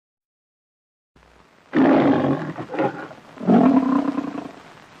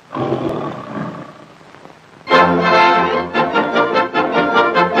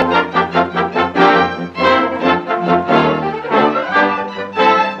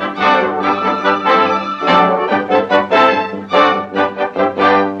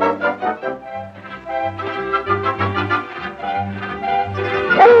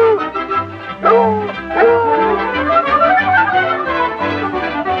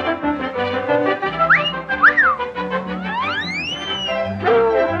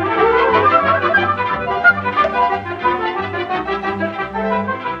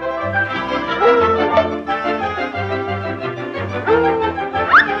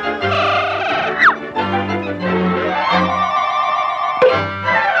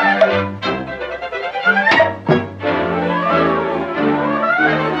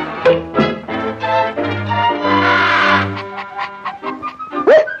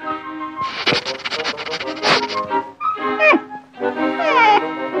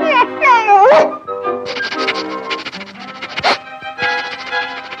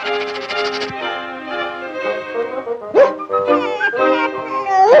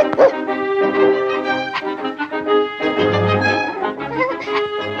I'm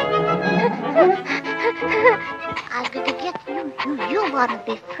gonna get you. You want to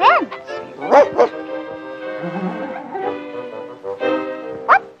be friends.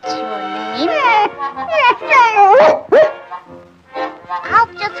 What's your name?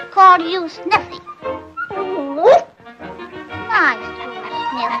 I'll just call you Sniffy. Nice to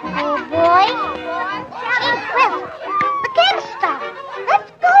sniff, little boy. Hey, Chris, the game's started.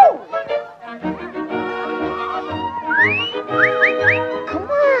 Let's go. Come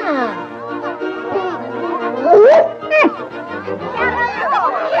on.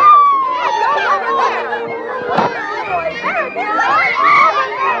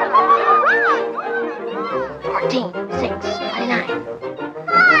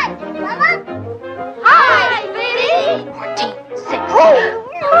 Hi, Mama. Hi, baby. 14, 6.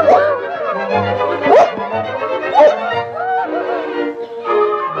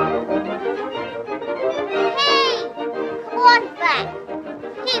 Hey, come on back.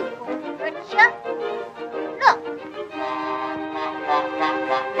 He won't hurt you. Look.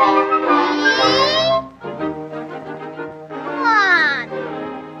 Come on.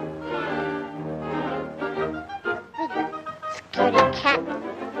 Scaredy cat.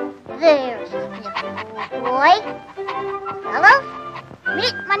 There's Sniffy, boy. Hello?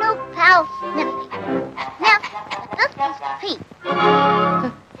 Meet my new pal, Sniffy. Now, this is Pete.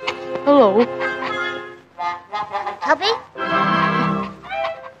 Hello. Tubby?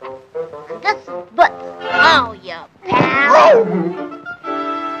 And this is Butts. Oh, you pal.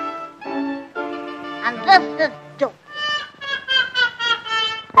 And this is Dope.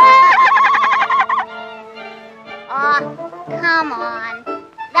 Aw, come on.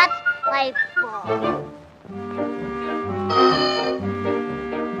 Let's play ball.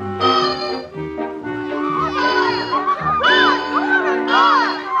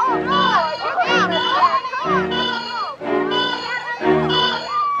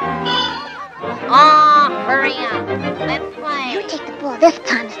 Hurry up. Let's play. You take the ball this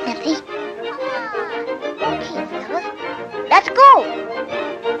time, Sniffy. Okay, fellas. Let's go.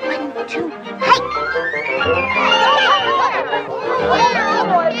 1, 2, hike.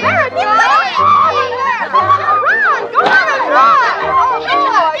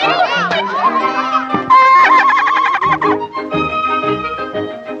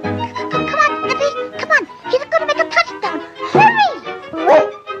 Come on, Sniffy. Come on. He's going to make a touchdown. Hurry.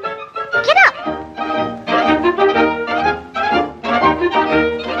 Get up.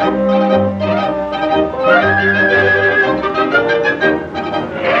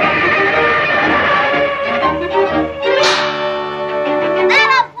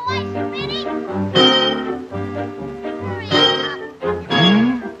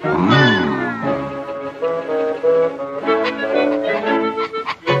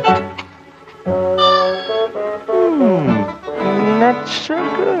 That's so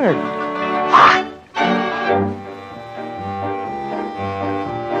good.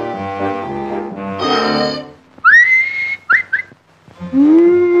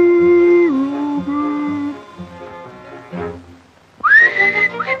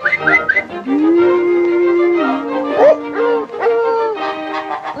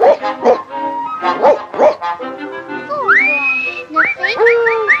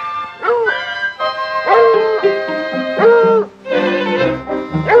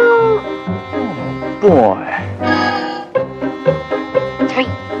 Boy. 3,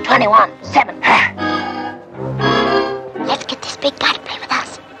 21, 7. Let's get this big guy to play with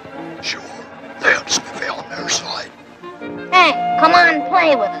us. Sure, they'll Sniffy on their side. Hey, come on,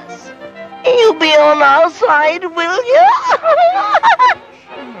 play with us. You be on our side, will you?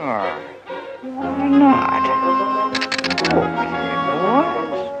 Sure. Why not?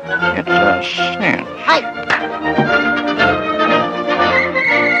 Okay, boys. It's a cinch. Hi.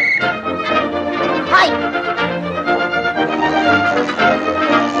 Hi.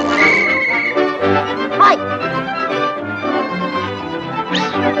 Hi.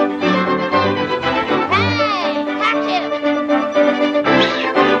 Hey, catch it.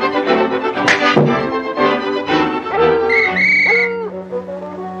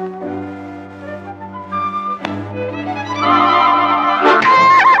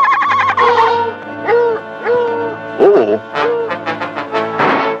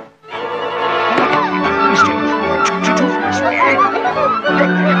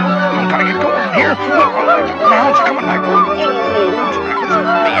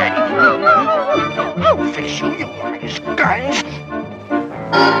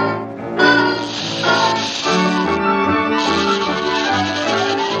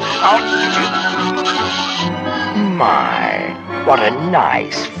 My. What a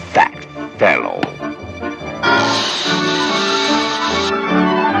nice fat fellow.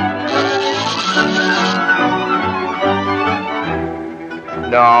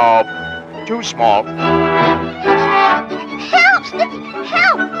 No, too small. Help, Snippy!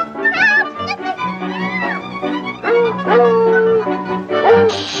 Help! Help, Snippy! Help!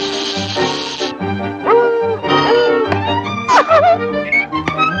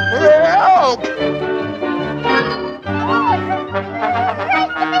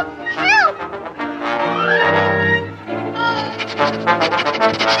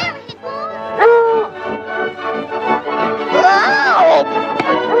 Help!